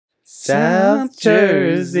South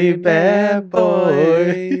Jersey bad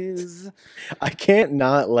boys. I can't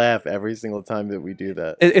not laugh every single time that we do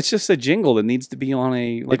that. It's just a jingle that needs to be on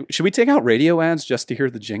a... Like, should we take out radio ads just to hear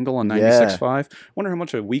the jingle on 96.5? Wonder how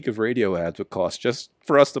much a week of radio ads would cost just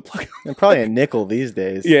for us to plug. And probably a nickel these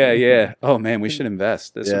days. Yeah. Oh, man, we should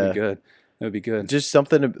invest. This would be good. That would be good. Just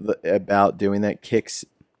something about doing that kicks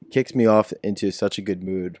me off into such a good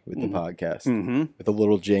mood with the podcast. With a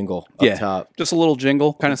little jingle up top. Just a little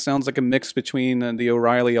jingle. Kind of sounds like a mix between the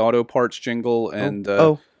O'Reilly Auto Parts jingle and...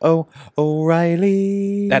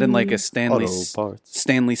 O'Reilly. That and like a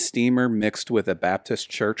Stanley Steamer mixed with a Baptist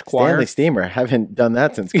church choir. Stanley Steamer. Haven't done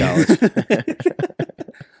that since college.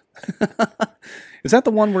 Is that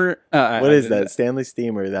the one where... what is that? Stanley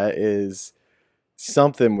Steamer. That is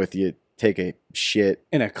something with you take a shit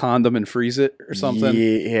in a condom and freeze it or something.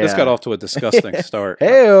 Yeah. This got off to a disgusting start.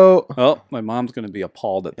 Hey-o. Oh, my mom's going to be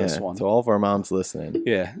appalled at this one. To all of our moms listening.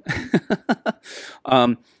 Yeah.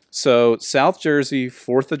 So South Jersey,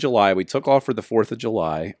 4th of July. We took off for the 4th of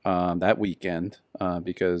July that weekend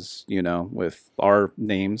because, you know, with our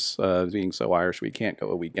names being so Irish, we can't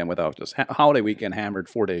go a weekend without just holiday weekend hammered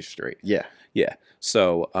 4 days straight. Yeah. Yeah.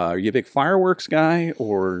 So are you a big fireworks guy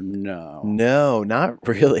or no? No, not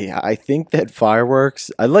really. I think that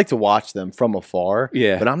fireworks, I'd like to watch them from afar.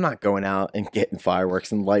 Yeah. But I'm not going out and getting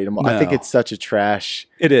fireworks and lighting them up. No. I think it's such a trash.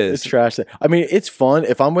 It is. It's trash. I mean, it's fun.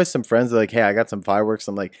 If I'm with some friends, they're like, hey, I got some fireworks.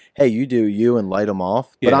 I'm like, hey, you do you and light them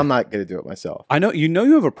off. But I'm not going to do it myself. I know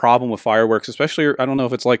you have a problem with fireworks, especially, I don't know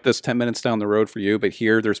if it's like this 10 minutes down the road for you, but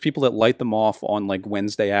here there's people that light them off on like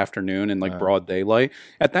Wednesday afternoon in like broad daylight.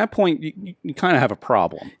 At that point, you kind of have a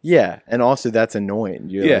problem. Yeah. And also that's annoying.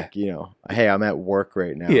 You're like, you know, hey, I'm at work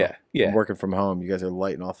right now. Yeah. I'm working from home. You guys are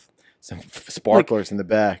lighting off some sparklers in the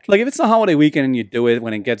back. Like if it's a holiday weekend and you do it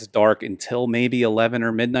when it gets dark until maybe 11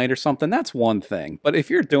 or midnight or something, that's one thing. But if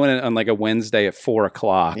you're doing it on like a Wednesday at 4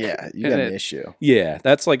 o'clock. Yeah, you got an issue. Yeah,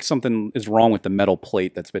 that's like something is wrong with the metal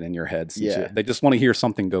plate that's been in your head. They just want to hear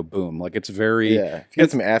something go boom. Like it's very... Yeah, if you got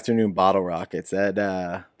some afternoon bottle rockets, that...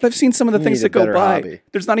 But I've seen some of the things that go by. Hobby.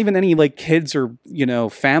 There's not even any like kids or, you know,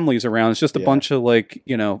 families around. It's just a bunch of like,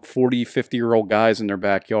 you know, 40, 50-year-old guys in their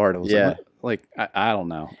backyard. Like I don't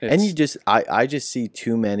know. And you just I just see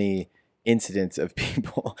too many incidents of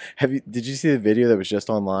people. Did you see the video that was just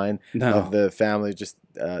online of the family just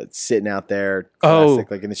sitting out there classic,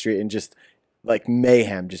 like in the street and just like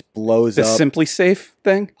mayhem just blows up. The Simpli Safe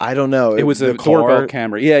thing? I don't know. It was a doorbell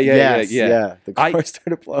camera. Yeah. The car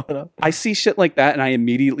started blowing up. I see shit like that and I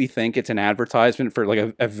immediately think it's an advertisement for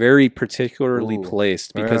like a very particularly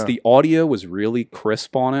placed because the audio was really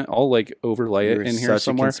crisp on it. I'll like overlay it in here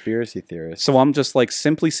somewhere. A conspiracy theorist. So I'm just like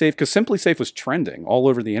Simpli Safe because Simpli Safe was trending all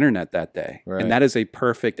over the internet that day. Right. And that is a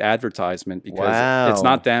perfect advertisement because it's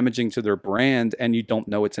not damaging to their brand and you don't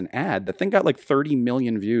know it's an ad. The thing got like 30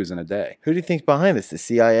 million views in a day. Who do you think's behind this? The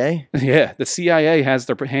CIA? Yeah, the CIA has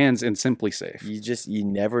their hands in Simpli Safe. You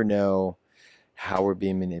never know how we're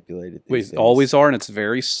being manipulated. We always are, and it's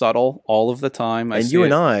very subtle all of the time. And you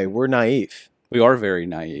and I, we're naive. We are very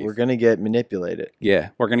naive. We're gonna get manipulated.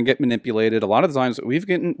 Yeah, we're gonna get manipulated. A lot of the times we've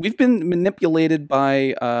been manipulated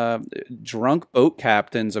by drunk boat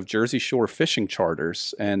captains of Jersey Shore fishing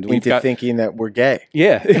charters, and we've got thinking that we're gay.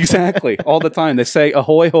 Yeah, exactly. All the time they say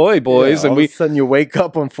 "ahoy, hoy, boys," and all of a sudden you wake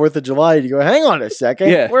up on 4th of July and you go, "Hang on a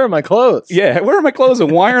second, where are my clothes? Yeah, where are my clothes?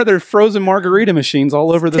 And why are there frozen margarita machines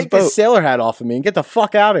all over this boat? Take the sailor hat off of me and get the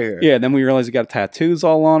fuck out of here." Yeah, then we realized we got tattoos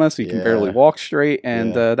all on us. You can barely walk straight,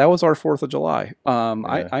 and that was our 4th of July.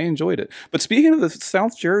 I enjoyed it. But speaking of the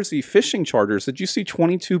South Jersey fishing charters, did you see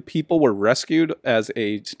 22 people were rescued as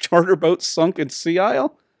a charter boat sunk in Sea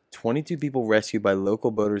Isle? 22 people rescued by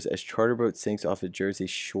local boaters as charter boat sinks off of Jersey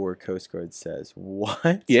Shore, Coast Guard says.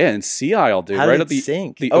 What? Yeah, in Sea Isle, dude. How right did at the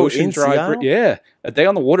sink? The Ocean Drive. Yeah. A day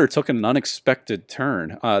on the water took an unexpected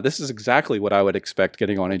turn. This is exactly what I would expect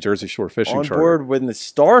getting on a Jersey Shore fishing charter. On board with the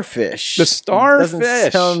starfish. The starfish.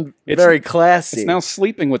 Doesn't sound very classy. It's now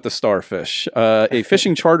sleeping with the starfish. A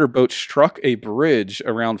fishing charter boat struck a bridge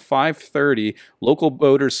around 5:30. Local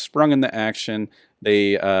boaters sprung into action.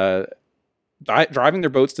 They driving their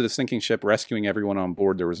boats to the sinking ship, rescuing everyone on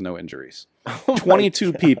board. There was no injuries.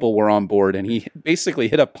 22 people were on board, and he basically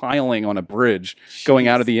hit a piling on a bridge going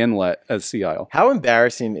out of the inlet at Sea Isle. How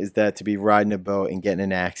embarrassing is that to be riding a boat and getting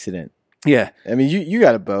in an accident? Yeah. I mean, you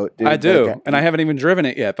got a boat, dude. I do, and I haven't even driven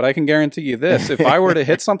it yet, but I can guarantee you this. If I were to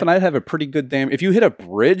hit something, I'd have a pretty good if you hit a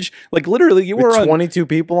bridge, like literally you were on 22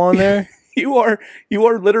 people on there? You are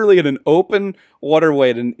literally in an open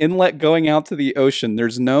waterway, at an inlet going out to the ocean.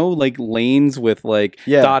 There's no like lanes with like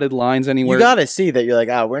dotted lines anywhere. You got to see that you're like,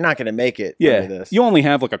 oh, we're not going to make it. Yeah, this. You only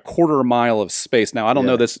have like a quarter mile of space. Now I don't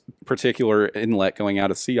know this particular inlet going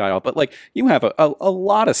out of Sea Isle, but like you have a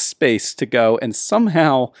lot of space to go, and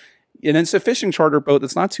somehow, and it's a fishing charter boat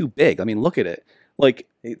that's not too big. I mean, look at it. Like,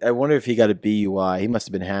 I wonder if he got a BUI. He must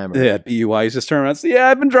have been hammered. Yeah, BUI. He's just turned around and said, yeah,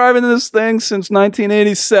 I've been driving this thing since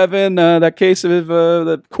 1987. That case of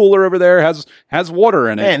the cooler over there has water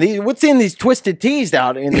in it. Man, what's in these twisted teas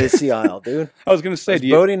out in the Sea Isle, dude? I was going to say,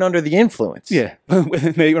 boating under the influence. Yeah.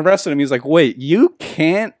 When they arrested him, he's like, wait, you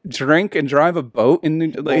can't drink and drive a boat?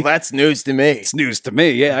 Well, that's news to me. It's news to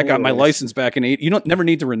me. Yeah, I got my license back in 8. You don't never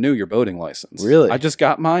need to renew your boating license. Really? I just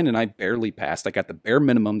got mine, and I barely passed. I got the bare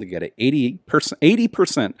minimum to get it.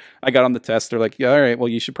 80%. I got on the test. They're like, yeah, all right, well,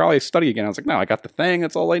 you should probably study again. I was like, no, I got the thing.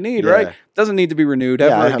 That's all I need, right? Doesn't need to be renewed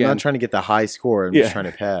ever again. I'm not trying to get the high score. I'm just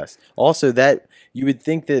trying to pass. Also, that you would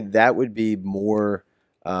think that would be more,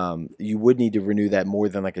 you would need to renew that more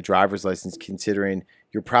than like a driver's license, considering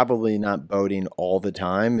you're probably not boating all the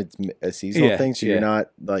time. It's a seasonal thing, so you're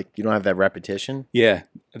not like, you don't have that repetition. Yeah,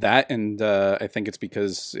 that, and I think it's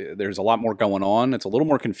because there's a lot more going on. It's a little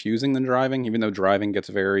more confusing than driving, even though driving gets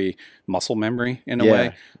very muscle memory in a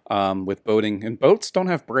way. With boating, and boats don't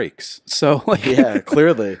have brakes, so like,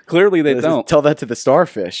 clearly they don't. Tell that to the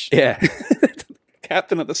starfish. Yeah.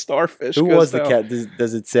 Captain of the Starfish. Who was the cat?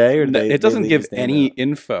 Does it say? Or it doesn't give any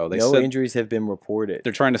info. They no said injuries have been reported.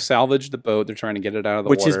 They're trying to salvage the boat. They're trying to get it out of the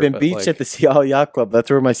water. Which has been beached at the Sea Isle Yacht Club. That's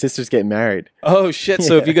where my sister's getting married. Oh, shit.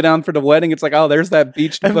 So if you go down for the wedding, it's like, oh, there's that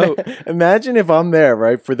beached boat. Imagine if I'm there,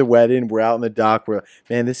 right, for the wedding. We're out on the dock. We're,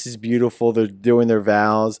 man, this is beautiful. They're doing their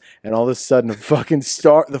vows. And all of a sudden, a fucking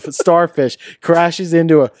the starfish crashes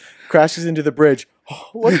into the bridge. Oh,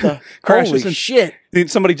 what the holy shit!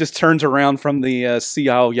 Somebody just turns around from the Sea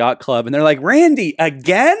Isle Yacht Club, and they're like, "Randy,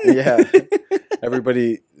 again?" Yeah.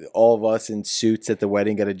 Everybody, all of us in suits at the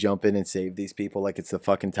wedding, got to jump in and save these people like it's the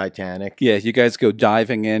fucking Titanic. Yeah, you guys go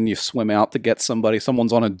diving in. You swim out to get somebody.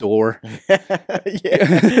 Someone's on a door.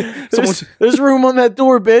 Yeah, there's room on that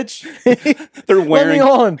door, bitch. They're wearing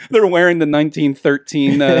the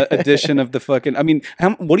 1913 edition of the fucking. I mean,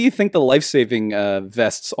 what do you think the life-saving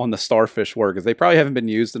vests on the Starfish were? Because they probably haven't been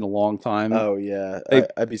used in a long time. Oh yeah,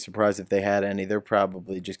 I'd be surprised if they had any. They're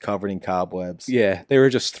probably just covered in cobwebs. Yeah, they were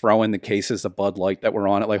just throwing the cases of Bud Light that were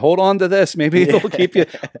on it. Like, hold on to this. Maybe it'll keep you.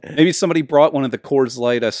 Maybe somebody brought one of the Coors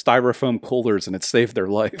Light styrofoam coolers and it saved their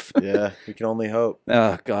life. Yeah, we can only hope.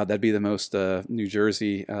 Oh God, that'd be the most New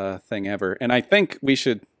Jersey thing ever. And I think we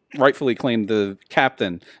should rightfully claim the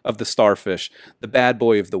captain of the Starfish, the bad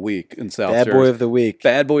boy of the week in South Jersey. Bad boy of the week.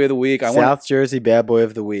 Bad boy of the week. South Jersey bad boy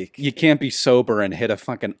of the week. You can't be sober and hit a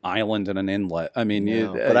fucking island in an inlet. I mean,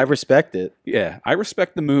 but I respect it. Yeah, I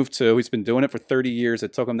respect the move too. He's been doing it for 30 years.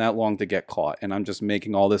 It took him that long to get caught, and I'm just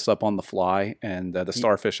making all this up on the fly. And the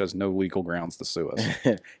Starfish has no legal grounds to sue us.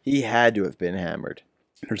 He had to have been hammered.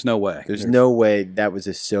 There's no way. There's no way that was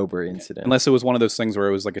a sober incident. Unless it was one of those things where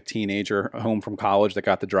it was like a teenager home from college that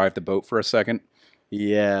got to drive the boat for a second.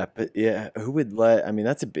 Yeah, but yeah, who would let? I mean,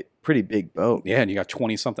 that's a pretty big boat. Yeah, and you got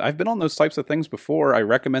 20-something. I've been on those types of things before. I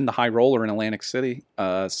recommend the High Roller in Atlantic City.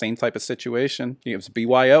 Same type of situation. It was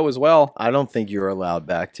BYO as well. I don't think you're allowed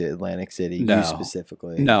back to Atlantic City, you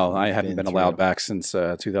specifically. No, I haven't been allowed back since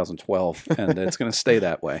 2012, and it's going to stay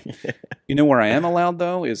that way. You know where I am allowed,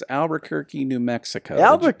 though, is Albuquerque, New Mexico.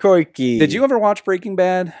 Albuquerque. Did you ever watch Breaking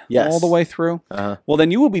Bad? Yes. All the way through? Well,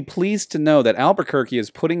 then you will be pleased to know that Albuquerque is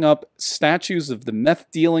putting up statues of the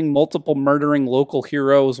meth-dealing, multiple murdering local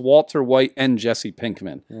heroes Walter White and Jesse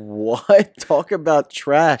Pinkman. What? Talk about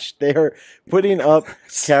trash. They are putting up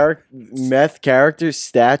meth character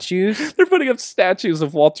statues? They're putting up statues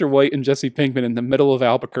of Walter White and Jesse Pinkman in the middle of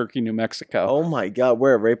Albuquerque, New Mexico. Oh my God.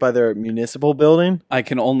 Where? Right by their municipal building? I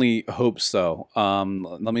can only hope so.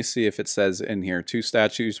 Let me see if it says in here. 2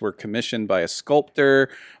 statues were commissioned by a sculptor.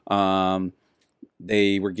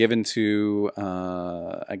 They were given to,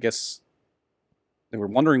 I guess... They were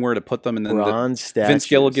wondering where to put them, and then Vince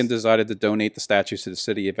Gilligan decided to donate the statues to the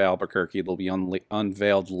city of Albuquerque. They'll be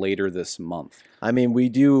unveiled later this month. I mean,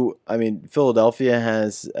 Philadelphia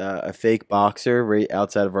has a fake boxer right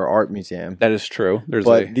outside of our art museum. That is true.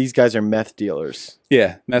 But these guys are meth dealers.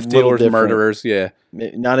 Yeah, meth dealers, murderers, yeah.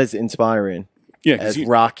 Not as inspiring. Yeah, as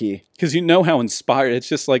Rocky, because you know how inspired. It's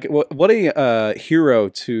just like what a hero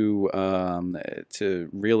to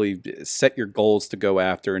really set your goals to go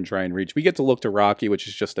after and try and reach. We get to look to Rocky, which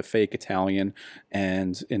is just a fake Italian,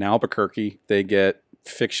 and in Albuquerque they get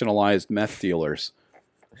fictionalized meth dealers.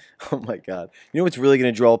 Oh my God! You know what's really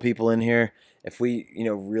going to draw people in here if we,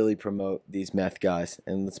 really promote these meth guys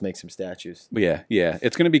and let's make some statues. Yeah, yeah.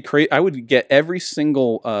 It's going to be crazy. I would get every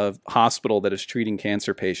single hospital that is treating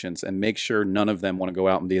cancer patients and make sure none of them want to go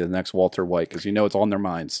out and be the next Walter White, because it's on their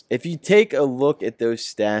minds. If you take a look at those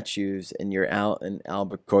statues and you're out in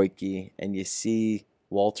Albuquerque and you see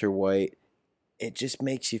Walter White, it just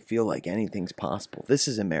makes you feel like anything's possible. This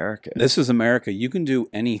is America. This is America. You can do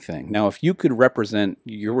anything. Now, if you could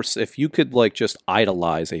if you could like just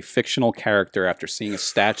idolize a fictional character after seeing a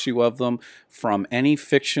statue of them from any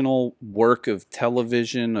fictional work of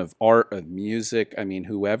television, of art, of music, I mean,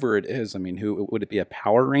 whoever it is, I mean, who would it be? A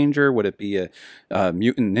Power Ranger? Would it be a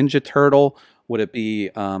Mutant Ninja Turtle? Would it be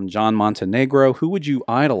John Montenegro? Who would you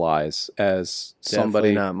idolize as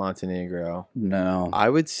somebody? Definitely not Montenegro. No. I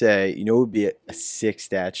would say, it would be a sick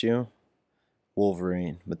statue?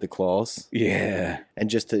 Wolverine with the claws. Yeah. And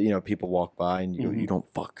just to, people walk by and you don't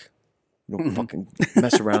fuck. You don't fucking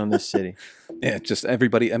mess around in this city. Yeah, just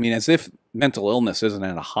everybody. I mean, as if mental illness isn't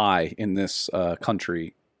at a high in this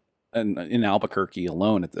country. And in Albuquerque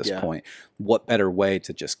alone at this point, what better way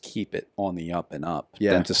to just keep it on the up and up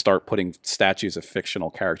than to start putting statues of fictional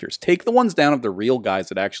characters? Take the ones down of the real guys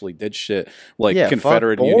that actually did shit, like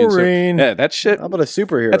Confederate Union. Yeah, that shit. How about a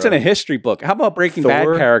superhero? That's in a history book. How about Breaking Bad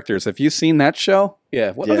characters? Have you seen that show?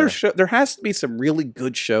 Yeah. What other show? There has to be some really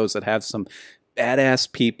good shows that have some badass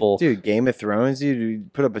people. Dude, Game of Thrones, dude. You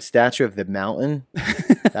put up a statue of the mountain.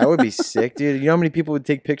 That would be sick, dude. You know how many people would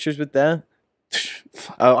take pictures with that?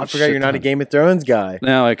 Oh, I forgot you're not a Game of Thrones guy.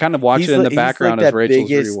 No, I kind of watch it in the background as Rachel's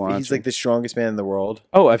rewatching. He's like the strongest man in the world.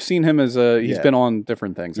 Oh, I've seen him as he's been on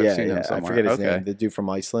different things. I've seen him somewhere. I forget his name. The dude from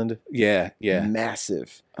Iceland. Yeah, yeah.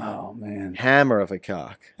 Massive. Oh, man. Hammer of a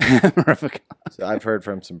cock. Hammer of a cock. So I've heard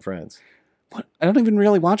from some friends. What? I don't even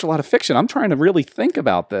really watch a lot of fiction. I'm trying to really think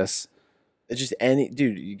about this. It's just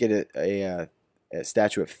dude, you get a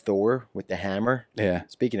statue of Thor with the hammer. Yeah.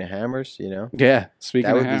 Speaking of hammers, Yeah. Speaking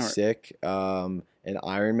of hammer. That would be sick. An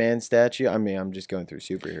Iron Man statue. I mean, I'm just going through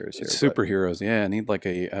superheroes here. Superheroes, yeah. I need like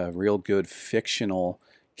a real good fictional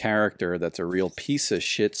character that's a real piece of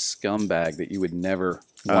shit scumbag that you would never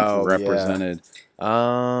want represented. Yeah.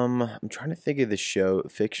 I'm trying to think of the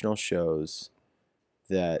fictional shows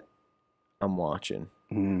that I'm watching.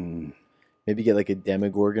 Maybe get like a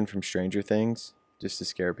Demogorgon from Stranger Things just to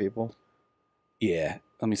scare people. Yeah.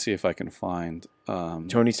 Let me see if I can find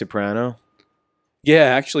Tony Soprano. Yeah,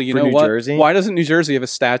 actually, you know what? Jersey? Why doesn't New Jersey have a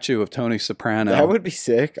statue of Tony Soprano? That would be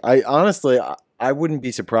sick. I wouldn't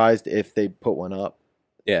be surprised if they put one up.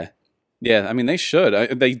 Yeah. Yeah, I mean, they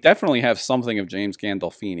should. They definitely have something of James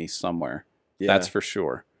Gandolfini somewhere. Yeah. That's for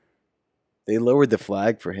sure. They lowered the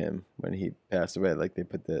flag for him when he passed away. Like, they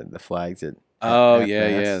put the flags at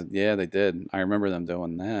yeah, they did. I remember them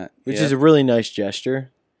doing that. Which is a really nice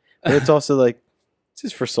gesture. But it's also like, it's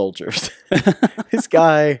just for soldiers. This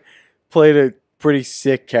guy played a pretty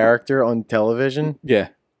sick character on television. Yeah.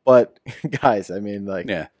 But guys, I mean, like,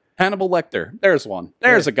 yeah. Hannibal Lecter. There's one.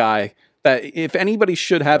 There's a guy that if anybody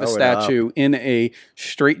should have a statue in a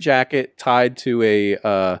straitjacket tied to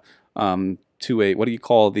a what do you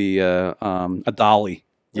call a dolly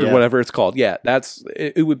or whatever it's called. Yeah,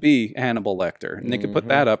 it would be Hannibal Lecter. And they could put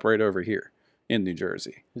that up right over here in New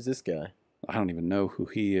Jersey. Who's this guy? I don't even know who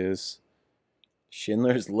he is.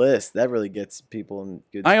 Schindler's List. That really gets people in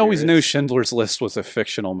good spirits. I always knew Schindler's List was a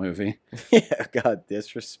fictional movie. Yeah, God,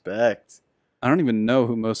 disrespect. I don't even know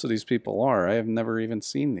who most of these people are. I have never even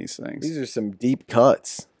seen these things. These are some deep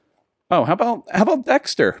cuts. Oh, how about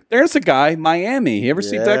Dexter? There's a guy, Miami. You ever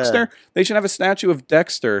see Dexter? They should have a statue of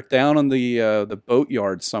Dexter down on the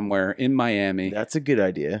boatyard somewhere in Miami. That's a good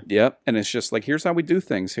idea. Yep, and it's just like, here's how we do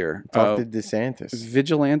things here. Talk to DeSantis.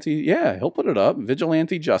 Vigilante, yeah, he'll put it up.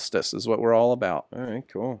 Vigilante justice is what we're all about. All right,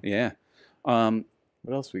 cool. Yeah.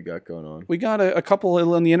 What else we got going on? We got a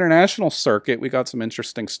couple in the international circuit. We got some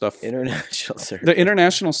interesting stuff. International circuit. The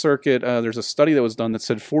international circuit, there's a study that was done that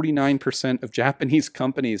said 49% of Japanese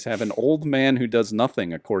companies have an old man who does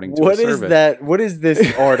nothing, according to a survey. What is that? What is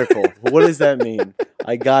this article? What does that mean?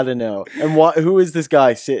 I gotta know. And who is this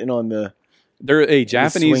guy sitting on the... They're a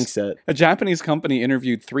Japanese company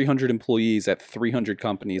interviewed 300 employees at 300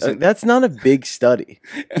 companies. That's not a big study.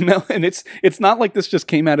 And it's not like this just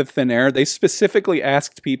came out of thin air. They specifically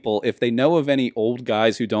asked people if they know of any old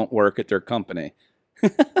guys who don't work at their company.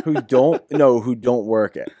 who don't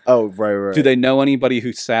work at. Oh, right. Do they know anybody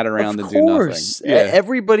who sat around and do nothing? Yeah.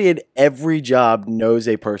 Everybody at every job knows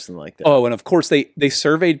a person like that. Oh, and of course they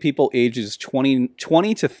surveyed people ages 20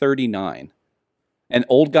 to 39. And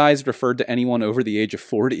old guys referred to anyone over the age of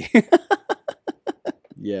 40.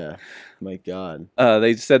 Yeah, my God.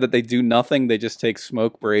 They said that they do nothing. They just take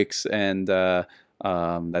smoke breaks, and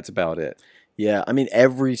that's about it. Yeah, I mean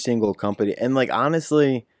every single company, and like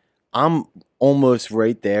honestly, I'm almost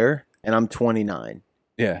right there, and I'm 29.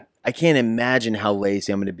 Yeah. I can't imagine how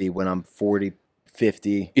lazy I'm going to be when I'm 40,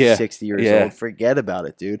 50, Yeah. 60 years old. Forget about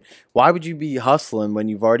it, dude. Why would you be hustling when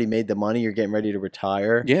you've already made the money? You're getting ready to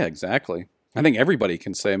retire. Yeah, exactly. I think everybody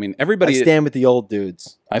can say. I mean, everybody. I stand with the old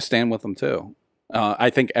dudes. I stand with them too. I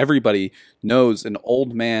think everybody knows an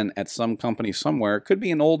old man at some company somewhere. It could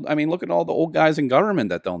be an old. I mean, look at all the old guys in government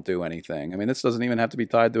that don't do anything. I mean, this doesn't even have to be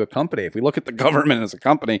tied to a company. If we look at the government as a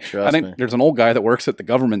company, I think there's an old guy that works at the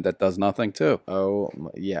government that does nothing too. Oh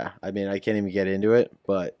yeah. I mean, I can't even get into it,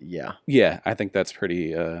 but yeah. Yeah, I think that's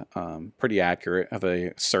pretty accurate of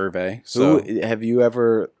a survey. So,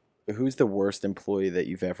 who's the worst employee that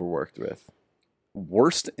you've ever worked with?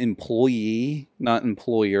 Worst employee, not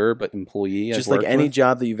employer, but employee. Just like any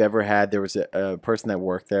job that you've ever had, there was a person that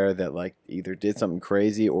worked there that like either did something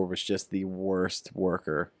crazy or was just the worst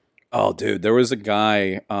worker. Oh, dude, there was a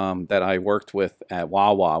guy that I worked with at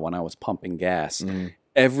Wawa when I was pumping gas.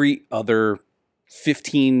 Every other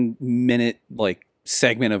 15-minute like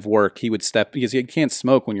segment of work, he would step, because you can't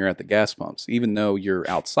smoke when you're at the gas pumps, even though you're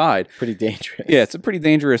outside. Pretty dangerous. Yeah, it's a pretty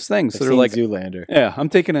dangerous thing. So they're like, Zoolander. Yeah, I'm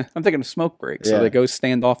taking a smoke break. So they go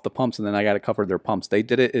stand off the pumps, and then I got to cover their pumps. They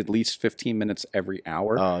did it at least 15 minutes every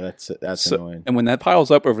hour. Oh, that's annoying. And when that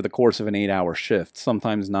piles up over the course of an 8-hour shift,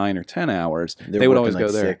 sometimes 9 or 10 hours, they would always go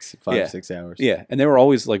there. 6 hours. Yeah, and they were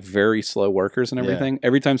always like very slow workers and everything.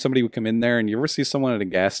 Every time somebody would come in there, and you ever see someone at a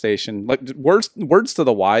gas station, like words to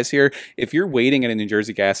the wise here, if you're waiting at a New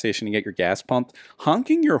Jersey gas station and get your gas pumped,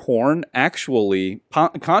 honking your horn actually,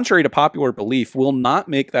 contrary to popular belief, will not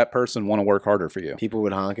make that person want to work harder for you. People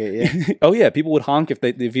would honk at you? Oh yeah, people would honk if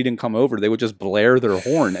you didn't come over. They would just blare their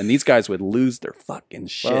horn, and these guys would lose their fucking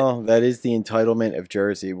shit. Well, that is the entitlement of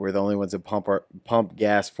Jersey. We're the only ones that pump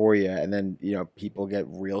gas for you, and then people get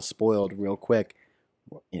real spoiled real quick.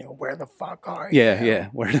 Where the fuck are you? Yeah,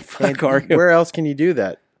 where the fuck are you? Where else can you do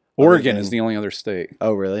that? Oregon is the only other state.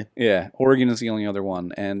 Oh, really? Yeah, Oregon is the only other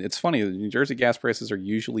one. And it's funny, the New Jersey gas prices are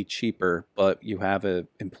usually cheaper, but you have an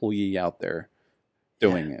employee out there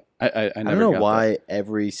doing it. I don't know why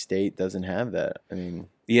every state doesn't have that. I mean...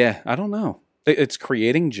 Yeah, I don't know. It's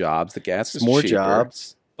creating jobs. The gas is more cheaper,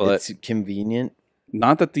 jobs, but it's convenient.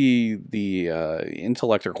 Not that the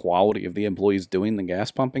intellect or quality of the employees doing the gas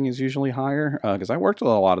pumping is usually higher, because I worked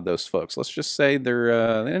with a lot of those folks. Let's just say they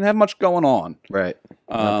didn't have much going on. Right.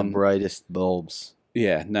 Not the brightest bulbs.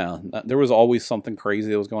 Yeah, no. There was always something crazy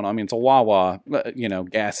that was going on. I mean, it's a Wawa,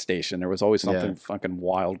 gas station. There was always something fucking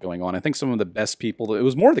wild going on. I think some of the best people, it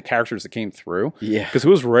was more the characters that came through. Yeah. Because it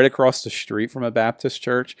was right across the street from a Baptist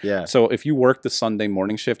church. Yeah. So if you worked the Sunday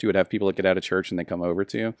morning shift, you would have people that get out of church and they come over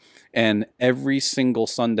to you. And every single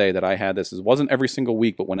Sunday that I had this, it wasn't every single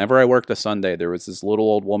week, but whenever I worked a Sunday, there was this little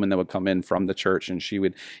old woman that would come in from the church, and she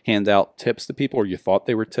would hand out tips to people, or you thought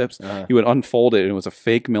they were tips. You would unfold it, and it was a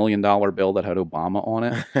fake $1 million bill that had Obama on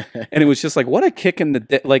it. And it was just like, what a kick in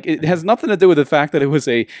the like, it has nothing to do with the fact that it was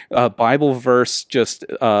a Bible verse just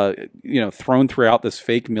thrown throughout this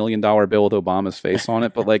fake $1 million bill with Obama's face on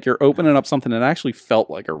it. But like, you're opening up something that actually felt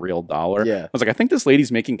like a real dollar. Yeah. I was like, I think this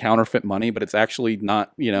lady's making counterfeit money, but it's actually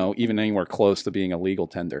not even anywhere close to being a legal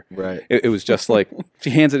tender. Right. It was just like,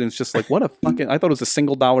 she hands it and it's just like, what a fucking, I thought it was a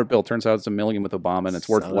single dollar bill. Turns out it's $1 million with Obama, and it's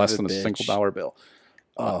worth less than a single dollar bill.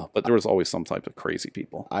 But there was always some type of crazy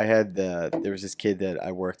people. There was this kid that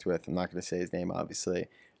I worked with. I'm not going to say his name, obviously.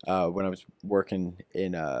 When I was working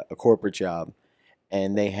in a corporate job,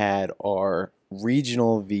 and they had our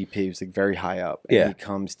regional VP, was like very high up, and he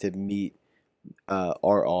comes to meet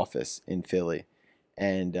our office in Philly,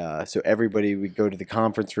 and so everybody would go to the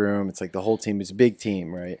conference room. It's like the whole team is a big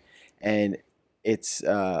team, right? And it's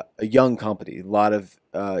a young company, a lot of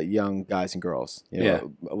young guys and girls, a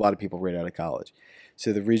lot of people right out of college.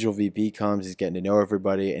 So the regional VP comes, he's getting to know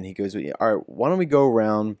everybody, and he goes, all right, why don't we go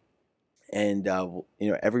around and,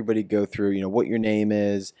 everybody go through, what your name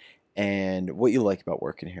is and what you like about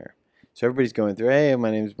working here. So everybody's going through, hey, my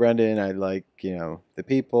name's Brendan. I like, the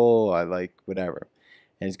people. I like whatever.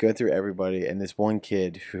 And he's going through everybody. And this one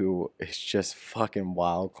kid who is just fucking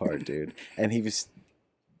wild card, dude. And he was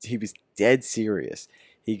dead serious.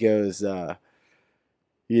 He goes,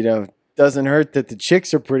 doesn't hurt that the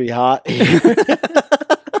chicks are pretty hot.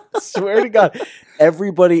 Swear to God,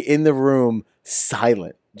 everybody in the room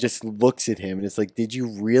silent, just looks at him, and it's like, did you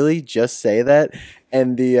really just say that?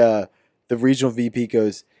 And the regional VP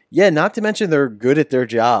goes, yeah, not to mention they're good at their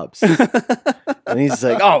jobs. And he's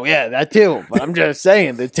like, oh yeah, that too. But I'm just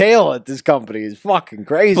saying, the tail at this company is fucking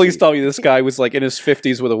crazy. Please tell me this guy was like in his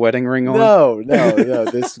 50s with a wedding ring on. No.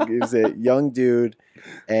 This is a young dude.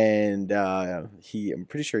 and I'm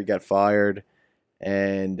pretty sure he got fired,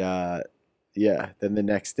 and yeah, then the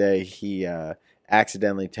next day he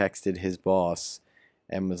accidentally texted his boss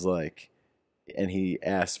and was like, and he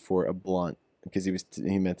asked for a blunt because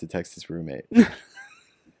he meant to text his roommate.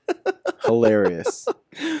 Hilarious.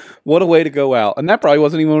 What a way to go out. And that probably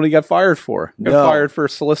wasn't even what he got fired for. He got No. fired for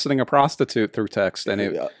soliciting a prostitute through text.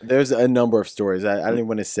 And there's a number of stories. I don't even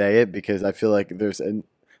want to say it because I feel like there's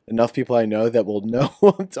enough people I know that will know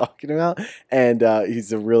what I'm talking about. And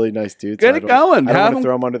he's a really nice dude. Get it going. I don't want to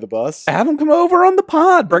throw him under the bus. Have him come over on the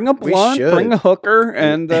pod. Bring a blunt, bring a hooker,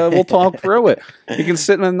 and we'll talk through it. You can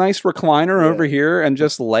sit in a nice recliner over here and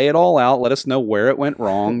just lay it all out. Let us know where it went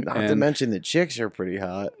wrong. Not to mention the chicks are pretty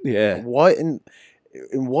hot. Yeah. What in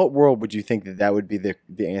what world would you think that would be the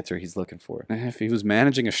answer he's looking for? If he was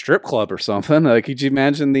managing a strip club or something, like, could you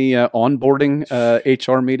imagine the onboarding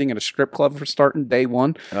HR meeting at a strip club for starting day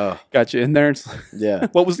one? Oh, got you in there. Yeah.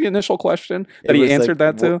 What was the initial question that he answered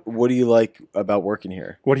that to? What do you like about working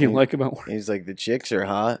here? What do you like about working? He's like, the chicks are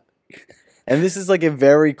hot, and this is like a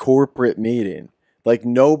very corporate meeting. Like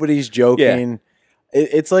nobody's joking. Yeah.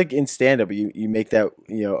 It's like in stand-up, you make that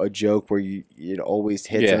a joke where it always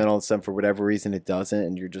hits, and then all of a sudden for whatever reason it doesn't,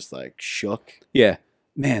 and you're just like shook. Yeah,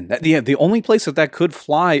 man. The only place that could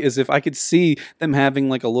fly is if I could see them having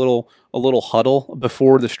like a little huddle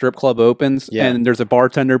before the strip club opens, and there's a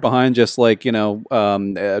bartender behind just like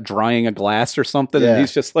drying a glass or something, and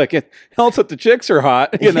he's just like, it helps that the chicks are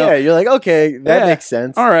hot. Yeah, you're like, okay, that makes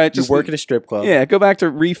sense. All right, just work at a strip club. Yeah, go back to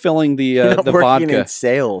refilling the you're not the working vodka. In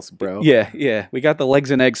sales, bro. Yeah. We got the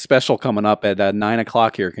legs and eggs special coming up at 9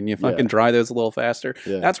 o'clock here. Can you fucking dry those a little faster?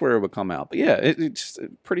 Yeah. That's where it would come out. But yeah, it's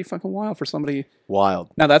pretty fucking wild for somebody.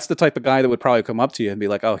 Wild. Now that's the type of guy that would probably come up to you and be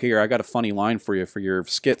like, "Oh, here, I got a funny line for you for your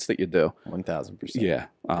skits that you do." 1000%. Yeah.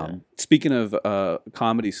 Speaking of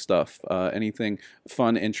comedy stuff, anything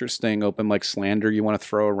fun, interesting, open mic slander you want to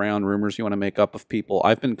throw around, rumors you want to make up of people?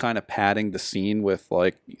 I've been kind of padding the scene with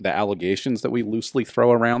like the allegations that we loosely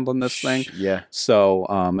throw around on this thing. Yeah. So,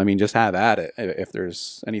 I mean, just have at it if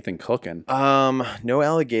there's anything cooking. No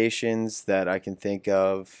allegations that I can think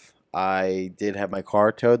of. I did have my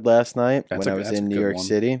car towed last night when I was in New York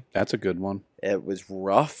City. That's a good one. It was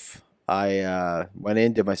rough. I went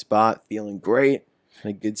in, did my spot, feeling great, had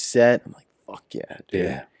a good set. I'm like, fuck yeah, dude.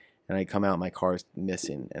 Yeah. And I come out, my car's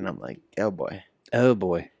missing, and I'm like, oh boy. Oh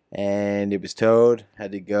boy. And it was towed,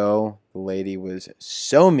 had to go. The lady was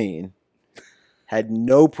so mean. Had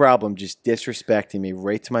no problem just disrespecting me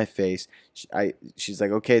right to my face. She's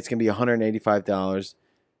like, okay, it's going to be $185.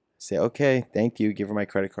 Say, okay, thank you. Give her my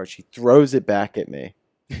credit card. She throws it back at me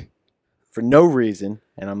for no reason.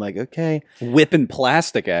 And I'm like, okay. Whipping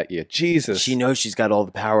plastic at you. Jesus. She knows she's got all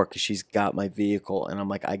the power because she's got my vehicle. And I'm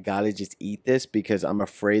like, I got to just eat this because I'm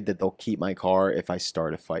afraid that they'll keep my car if I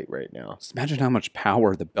start a fight right now. Just imagine how much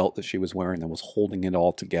power the belt that she was wearing that was holding it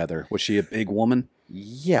all together. Was she a big woman?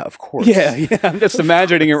 Yeah, of course. Yeah. I'm just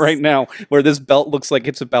imagining it right now where this belt looks like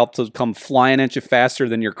it's about to come flying at you faster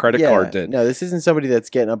than your credit card did. No, this isn't somebody that's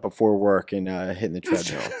getting up before work and hitting the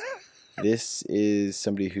treadmill. This is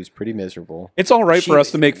somebody who's pretty miserable. It's all right for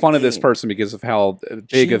us to make fun of this person because of how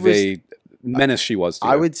big of a menace she was to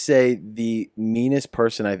you. I would say the meanest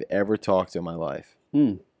person I've ever talked to in my life.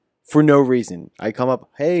 For no reason. I come up,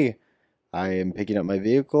 hey, I am picking up my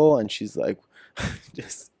vehicle, and she's like,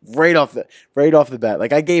 just right off the bat,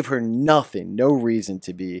 like I gave her nothing, no reason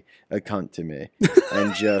to be a cunt to me,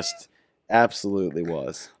 and just absolutely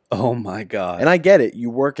was. Oh my God. And I get it. You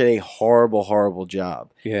work at a horrible, horrible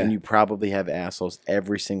job. Yeah. And you probably have assholes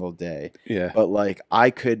every single day. Yeah. But like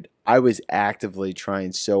I was actively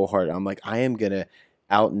trying so hard. I'm like, I am gonna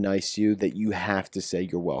out nice you that you have to say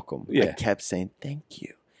you're welcome. Yeah. I kept saying thank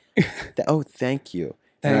you. Oh, thank you.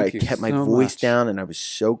 And I kept my voice down, and I was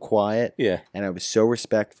so quiet. Yeah. And I was so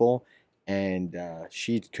respectful. And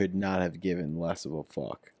she could not have given less of a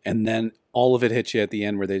fuck. And then all of it hits you at the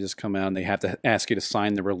end where they just come out and they have to ask you to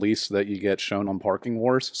sign the release so that you get shown on Parking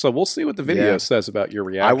Wars. So we'll see what the video says about your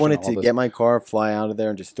reaction. I wanted to get my car, fly out of there,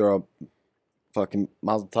 and just throw a fucking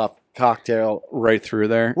Mazel Tov cocktail right through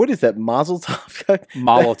there. What is that? Mazel Tov?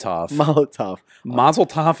 Molotov. Molotov. Mazel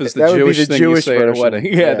Tov is the Jewish thing you say at a wedding.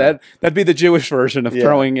 Yeah, that'd be the Jewish version of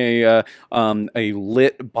throwing a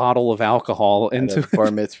lit bottle of alcohol into a bar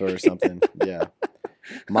mitzvah or something. Yeah.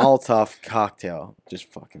 Molotov cocktail. Just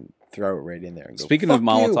fucking throw it right in there. And go, Speaking of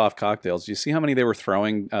Molotov cocktails, do you see how many they were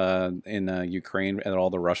throwing in Ukraine at all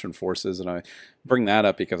the Russian forces? And bring that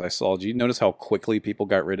up because I saw. Did you notice how quickly people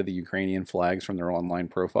got rid of the Ukrainian flags from their online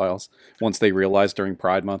profiles once they realized during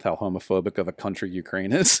Pride Month how homophobic of a country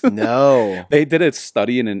Ukraine is? No. They did a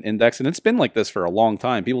study and an index, and it's been like this for a long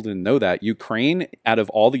time. People didn't know that. Ukraine, out of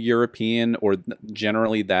all the European or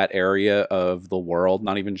generally that area of the world,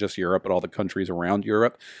 not even just Europe, but all the countries around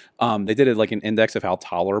Europe, they did it like an index of how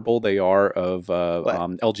tolerable they are of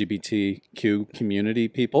LGBTQ community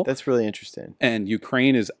people. That's really interesting. And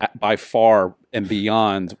Ukraine is by far and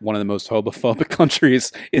beyond one of the most homophobic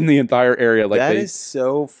countries in the entire area. Like that is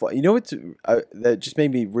so fun. You know what? That just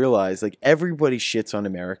made me realize, like, everybody shits on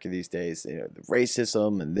America these days. You know, the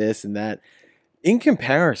racism and this and that. In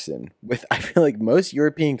comparison with, I feel like most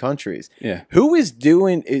European countries, who is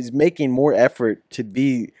making more effort to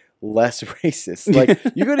be less racist. Like,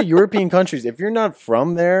 you go to European countries, if you're not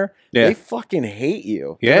from there, they fucking hate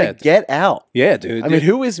you. They're like, get out. Yeah, dude. I mean,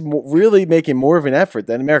 who is really making more of an effort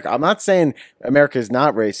than America? I'm not saying America is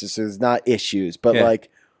not racist, there's not issues, but like,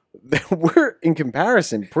 we're in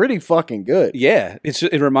comparison pretty fucking good. Yeah,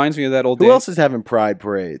 it reminds me of that old. Who else is having pride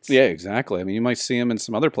parades? Yeah, exactly. I mean, you might see them in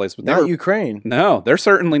some other place, but not Ukraine. No, they're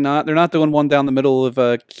certainly not. They're not doing one down the middle of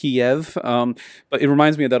Kiev. But it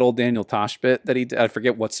reminds me of that old Daniel Tosh bit that he did. I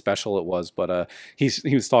forget what special it was, but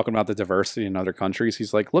he was talking about the diversity in other countries.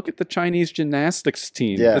 He's like, look at the Chinese gymnastics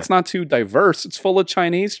team. Yeah. It's not too diverse. It's full of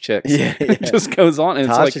Chinese chicks. Yeah, it just goes on. And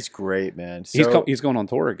Tosh is great, man. So, he's going on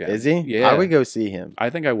tour again. Is he? Yeah, I would go see him. I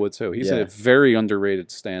think I would too. He's a very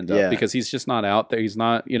underrated stand-up because he's just not out there. He's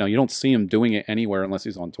not, you don't see him doing it anywhere unless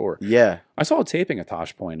he's on tour. Yeah. I saw a taping of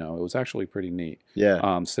Tosh.0. It was actually pretty neat.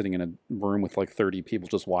 Yeah. Sitting in a room with like 30 people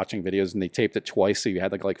just watching videos, and they taped it twice, so you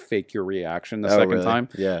had to like fake your reaction the second time.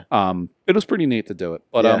 Yeah. It was pretty neat to do it.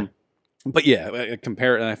 But yeah,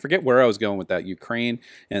 compare it, and I forget where I was going with that. Ukraine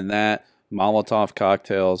and that Molotov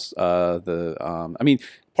cocktails. I mean,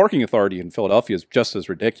 parking authority in Philadelphia is just as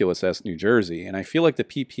ridiculous as New Jersey, and I feel like the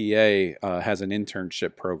PPA has an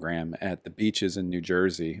internship program at the beaches in New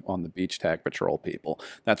Jersey on the beach tag patrol people.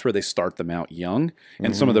 That's where they start them out young,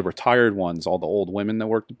 and some of the retired ones, all the old women that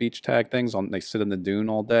work the beach tag things, they sit in the dune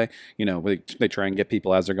all day. They try and get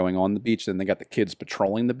people as they're going on the beach. Then they got the kids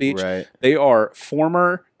patrolling the beach. Right. They are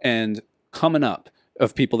former and coming up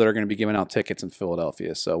of people that are going to be giving out tickets in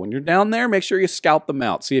Philadelphia. So when you're down there, make sure you scout them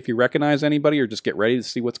out. See if you recognize anybody, or just get ready to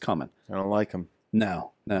see what's coming. I don't like them.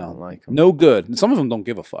 No. I don't like them. No good. And some of them don't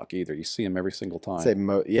give a fuck either. You see them every single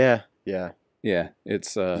time. Yeah.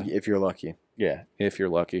 It's if you're lucky. Yeah, if you're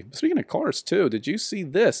lucky. Speaking of cars too, did you see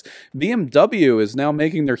this? BMW is now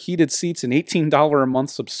making their heated seats an $18 a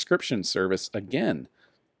month subscription service again.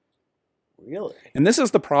 Really? And this is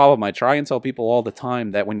the problem. I try and tell people all the time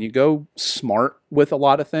that when you go smart with a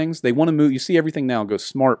lot of things, they want to move. You see everything now go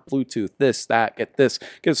smart, Bluetooth, this, that, get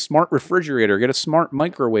a smart refrigerator, get a smart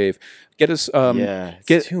microwave, get a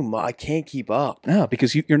it's too much. I can't keep up. No,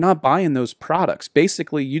 because you're not buying those products.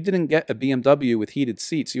 Basically, you didn't get a BMW with heated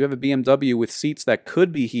seats. You have a BMW with seats that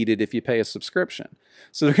could be heated if you pay a subscription.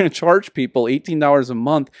 So they're going to charge people $18 a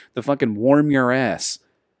month to fucking warm your ass.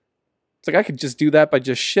 It's like I could just do that by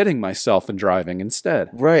just shitting myself and driving instead.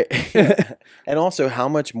 Right. And also, how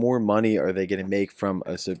much more money are they going to make from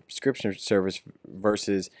a subscription service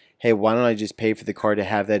versus, hey, why don't I just pay for the car to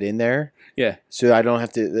have that in there? Yeah. So I don't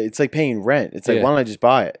have to. It's like paying rent. It's like, why don't I just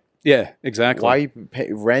buy it? Yeah, exactly. Why are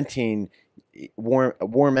you renting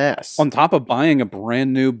warm ass? On top of buying a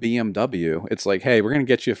brand new BMW, it's like, hey, we're going to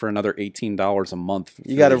get you for another $18 a month.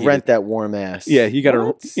 You got to rent that warm ass. Yeah, you got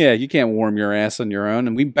to. Yeah, you can't warm your ass on your own,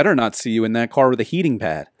 and we better not see you in that car with a heating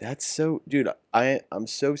pad. That's so, dude. I'm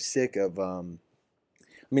so sick of. I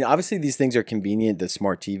mean, obviously these things are convenient, the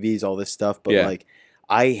smart TVs, all this stuff, but like,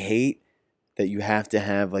 I hate that you have to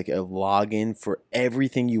have like a login for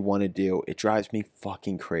everything you want to do. It drives me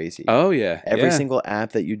fucking crazy. Oh yeah. Every single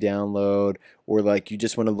app that you download, or like you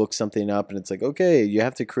just want to look something up and it's like, okay, you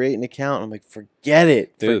have to create an account. I'm like, forget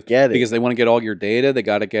it. Dude, forget it. Because they want to get all your data. They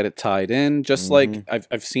got to get it tied in. Just like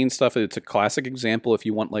I've seen stuff. It's a classic example. If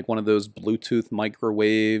you want like one of those Bluetooth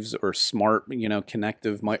microwaves or smart,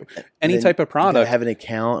 connective, any type of product. Have an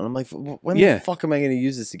account. And I'm like, when the fuck am I going to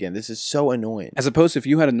use this again? This is so annoying. As opposed to if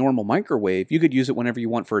you had a normal microwave, you could use it whenever you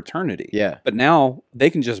want for eternity. Yeah. But now they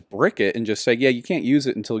can just brick it and just say, yeah, you can't use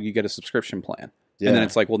it until you get a subscription plan. Yeah. And then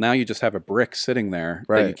it's like, well, now you just have a brick sitting there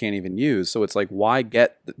that you can't even use. So it's like, why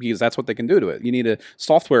because that's what they can do to it. You need a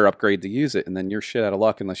software upgrade to use it, and then you're shit out of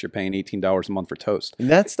luck unless you're paying $18 a month for toast. And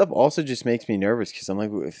that stuff also just makes me nervous because I'm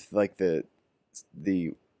like, if like the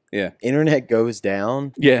internet goes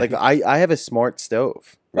down, like I have a smart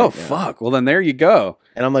stove. right Oh, now. fuck. Well, then there you go.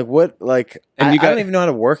 And I'm like, what? Like, And I don't even know how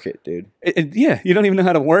to work it, dude. Yeah, you don't even know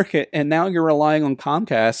how to work it. And now you're relying on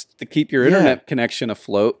Comcast to keep your internet connection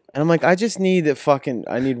afloat. And I'm like, I just need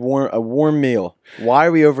I need a warm meal. Why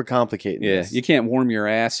are we overcomplicating this? Yeah, you can't warm your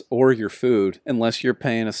ass or your food unless you're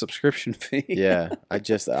paying a subscription fee. Yeah, I'm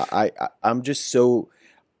just so,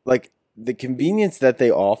 like, the convenience that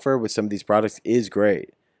they offer with some of these products is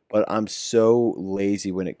great. But I'm so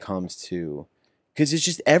lazy when it comes to, because it's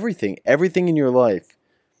just everything in your life,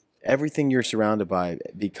 everything you're surrounded by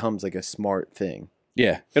becomes like a smart thing.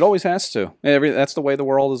 Yeah, it always has to. That's the way the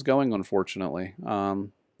world is going, unfortunately.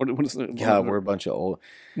 We're a bunch of old.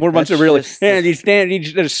 We're a bunch of really. These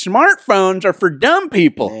smartphones are for dumb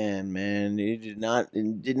people. Man, it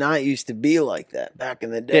did not used to be like that back in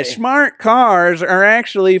the day. The smart cars are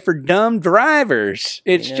actually for dumb drivers.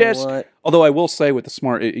 It's just. What? Although I will say, with the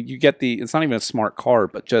smart, you get it's not even a smart car,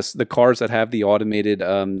 but just the cars that have the automated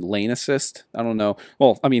lane assist. I don't know.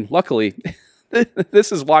 Well, I mean, luckily.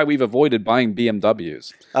 This is why we've avoided buying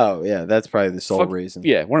BMWs. Oh yeah, that's probably the sole reason.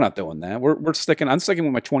 Yeah, we're not doing that. I'm sticking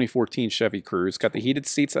with my 2014 Chevy Cruze. Got the heated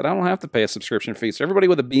seats that I don't have to pay a subscription fee. So everybody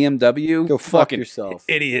with a BMW, go fuck yourself,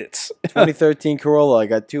 idiots. 2013 Corolla. I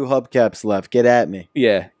got 2 hubcaps left. Get at me.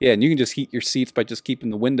 Yeah, and you can just heat your seats by just keeping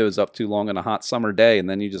the windows up too long on a hot summer day, and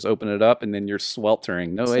then you just open it up, and then you're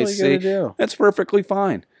sweltering. No that's AC. That's perfectly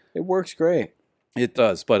fine. It works great. It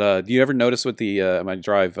does, but do you ever notice with the I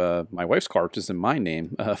drive my wife's car, which is in my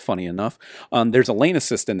name, funny enough, there's a lane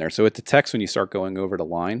assist in there, so it detects when you start going over the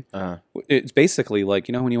line. It's basically like,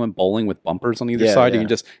 you know, when you went bowling with bumpers on either side, you can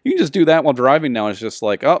just do that while driving now. It's just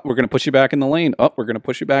like, oh, we're going to push you back in the lane. Oh, we're going to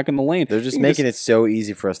push you back in the lane. They're just making it so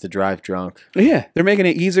easy for us to drive drunk. Yeah, they're making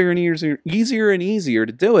it easier and easier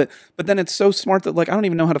to do it, but then it's so smart that, like, I don't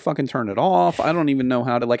even know how to fucking turn it off. I don't even know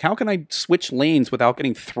how to, like, how can I switch lanes without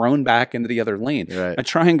getting thrown back into the other lane? Right. I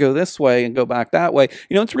try and go this way and go back that way.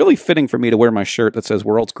 You know, it's really fitting for me to wear my shirt that says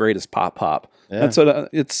 "World's Greatest Pop Pop." Yeah. That's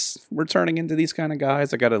what we're turning into these kind of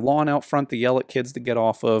guys. I got a lawn out front to yell at kids to get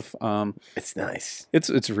off of. It's nice.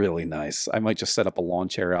 It's really nice. I might just set up a lawn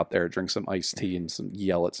chair out there, drink some iced tea, and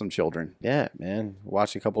yell at some children. Yeah, man.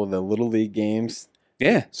 Watch a couple of the Little League games.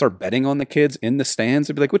 Yeah, start betting on the kids in the stands.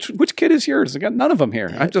 I'd be like, which kid is yours? I got none of them here.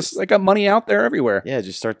 Yeah, I got money out there everywhere. Yeah,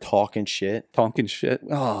 just start talking shit.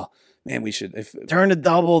 Oh. Man, we should turn to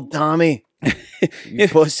double, Tommy. You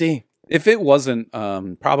pussy. If it wasn't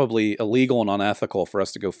probably illegal and unethical for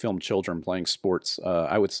us to go film children playing sports,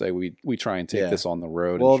 I would say we try and take this on the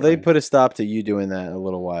road. Well, they put a stop to you doing that a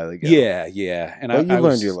little while ago. Yeah. And I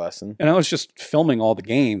learned your lesson. And I was just filming all the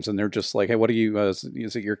games, and they're just like, "Hey, what are you? Is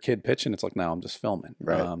it your kid pitching?" It's like, "No, I'm just filming."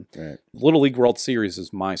 Right. Little League World Series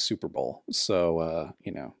is my Super Bowl, so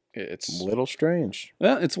you know. It's a little strange.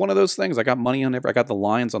 Yeah, it's one of those things. I got money on I got the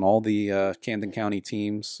lines on all the Camden County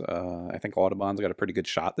teams. I think Audubon's got a pretty good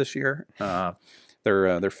shot this year.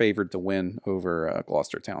 They're favored to win over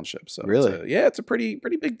Gloucester Township. So really, it's a pretty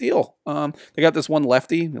big deal. They got this one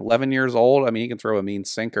lefty, 11 years old. I mean, he can throw a mean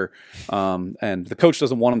sinker. And the coach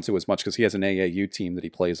doesn't want him to as much because he has an AAU team that he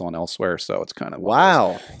plays on elsewhere. So it's kind of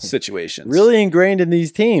wow situations. Really ingrained in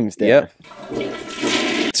these teams. Dan. Yep.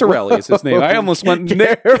 Torelli is his name. I almost went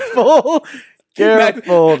careful.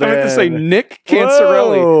 Careful. I meant to say Nick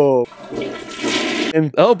Cancerelli.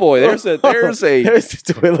 Oh boy, there's a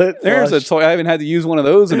toilet. There's a toilet. I haven't had to use one of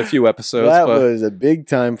those in a few episodes. That was a big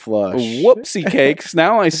time flush. Whoopsie cakes.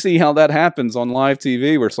 Now I see how that happens on live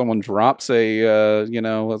TV, where someone drops a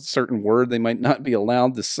certain word they might not be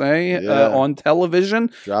allowed to say on television.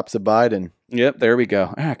 Drops a Biden. Yep, there we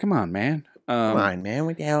go. Come on, man. Come on, man.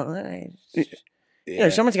 What the hell? You know,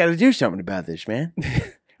 someone's got to do something about this, man.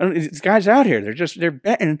 These guys out here, they're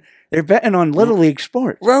betting on Little League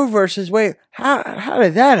sports. Roe versus Wade. How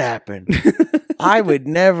did that happen? I would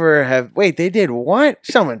never have. Wait, they did what?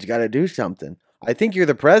 Someone's got to do something. I think you're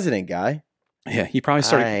the president, guy. Yeah, he probably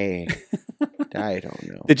started. I don't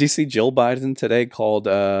know. Did you see Jill Biden today called?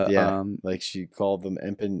 Like she called them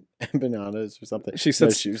empanadas or something. She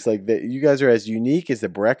said she was like, "You guys are as unique as the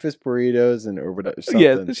breakfast burritos or whatever." Something.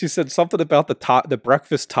 Yeah, she said something about the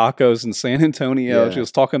breakfast tacos in San Antonio. Yeah. She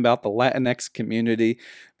was talking about the Latinx community,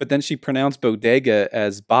 but then she pronounced bodega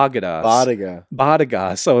as bodegas.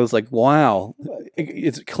 Bodegas. So I was like, wow.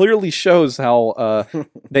 It clearly shows how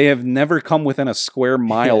they have never come within a square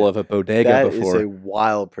mile of a bodega before. That is a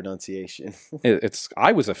wild pronunciation.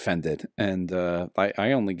 I was offended, and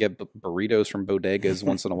I only get burritos from bodegas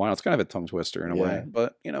once in a while. It's kind of a tongue twister in a way,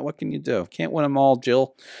 but you know, what can you do? Can't win them all,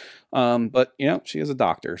 Jill. But you know, she is a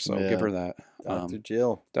doctor, so give her that. Dr.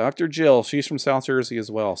 Jill. Dr. Jill. She's from South Jersey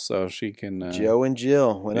as well, so she can. Joe and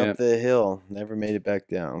Jill went up the hill, never made it back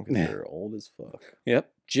down because they're old as fuck.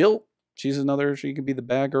 Yep. Jill. She's another. She could be the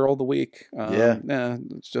bad girl of the week. Yeah.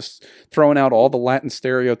 It's just throwing out all the Latin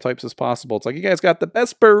stereotypes as possible. It's like, you guys got the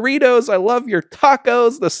best burritos. I love your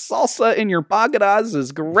tacos. The salsa in your bodegas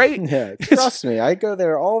is great. Yeah, trust me, I go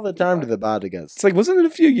there all the time to the bodegas. It's like, wasn't it a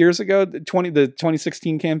few years ago, the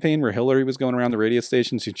 2016 campaign where Hillary was going around the radio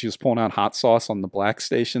stations? She was pulling out hot sauce on the black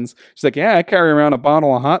stations. She's like, yeah, I carry around a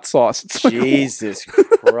bottle of hot sauce. It's like, Jesus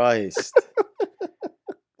Christ.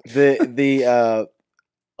 The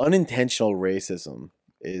unintentional racism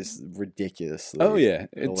is ridiculously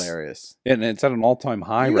hilarious. And it's at an all-time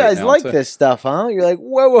high you right now. You guys like this stuff, huh? You're like,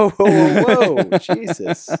 whoa.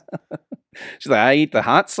 Jesus. She's like, I eat the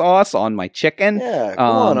hot sauce on my chicken. Yeah, come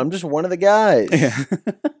on. I'm just one of the guys. Yeah.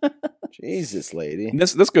 Jesus, lady. And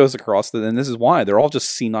this goes across, and this is why. They're all just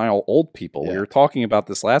senile old people. Yeah. We were talking about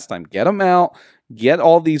this last time. Get them out. Get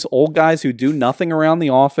all these old guys who do nothing around the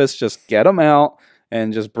office. Just get them out.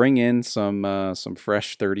 And just bring in some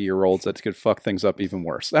fresh 30-year-olds that could fuck things up even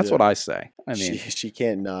worse. That's what I say. I mean, she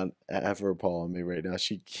can't not have her paw on me right now.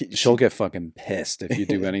 She'll get fucking pissed if you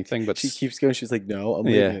do anything. But she keeps going. She's like, "No, I'm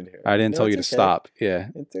leaving in here." I didn't tell you to stop. Yeah,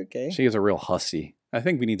 it's okay. She is a real hussy. I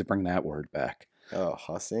think we need to bring that word back. Oh,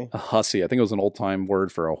 hussy. A hussy. I think it was an old-time word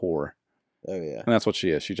for a whore. Oh yeah. And that's what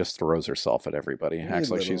she is. She just throws herself at everybody. Acts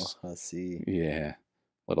like she's hussy. Yeah,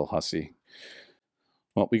 little hussy.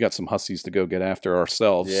 Well, we got some hussies to go get after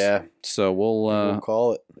ourselves. Yeah. So we'll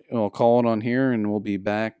call it. We'll call it on here, and we'll be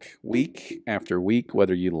back week after week,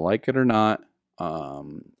 whether you like it or not.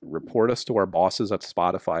 Report us to our bosses at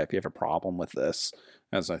Spotify if you have a problem with this,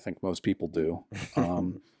 as I think most people do.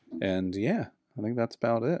 And yeah, I think that's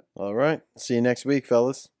about it. All right. See you next week,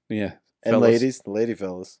 fellas. Yeah. And fellas. Ladies, the lady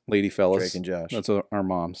fellas. Lady fellas. Drake and Josh. That's our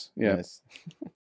moms. Yeah. Nice.